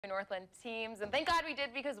Northland teams, and thank God we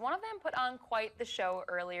did because one of them put on quite the show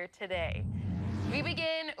earlier today. We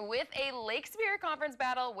begin with a Lake Superior Conference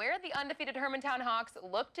battle where the undefeated Hermantown Hawks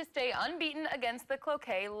look to stay unbeaten against the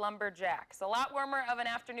Cloquet Lumberjacks. A lot warmer of an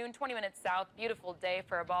afternoon, 20 minutes south. Beautiful day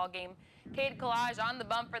for a ball game. Cade Collage on the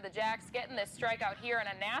bump for the Jacks, getting this strikeout here and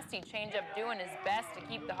a nasty changeup, doing his best to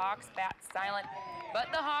keep the Hawks' bats silent. But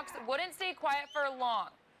the Hawks wouldn't stay quiet for long.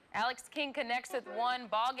 Alex King connects with one.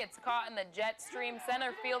 Ball gets caught in the jet stream.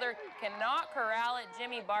 Center fielder cannot corral it.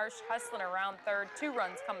 Jimmy Barsh hustling around third. 2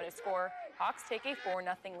 runs coming to score. Hawks take a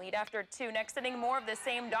 4-0 lead after 2. Next inning, more of the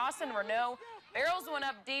same. Dawson Renault barrels one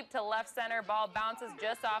up deep to left center. Ball bounces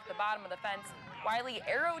just off the bottom of the fence. Wiley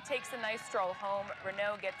Arrow takes a nice stroll home.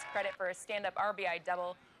 Renault gets credit for a stand-up RBI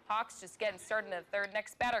double. Hawks just getting started in the third.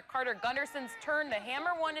 Next batter, Carter Gunderson's turn to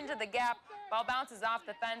hammer one into the gap. Ball bounces off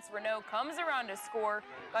the fence. Renault comes around to score.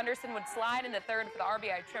 Gunderson would slide into third for the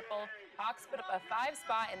RBI triple. Hawks put up a 5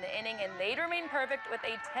 spot in the inning, and they'd remain perfect with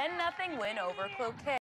a 10-0 win over Cloquet.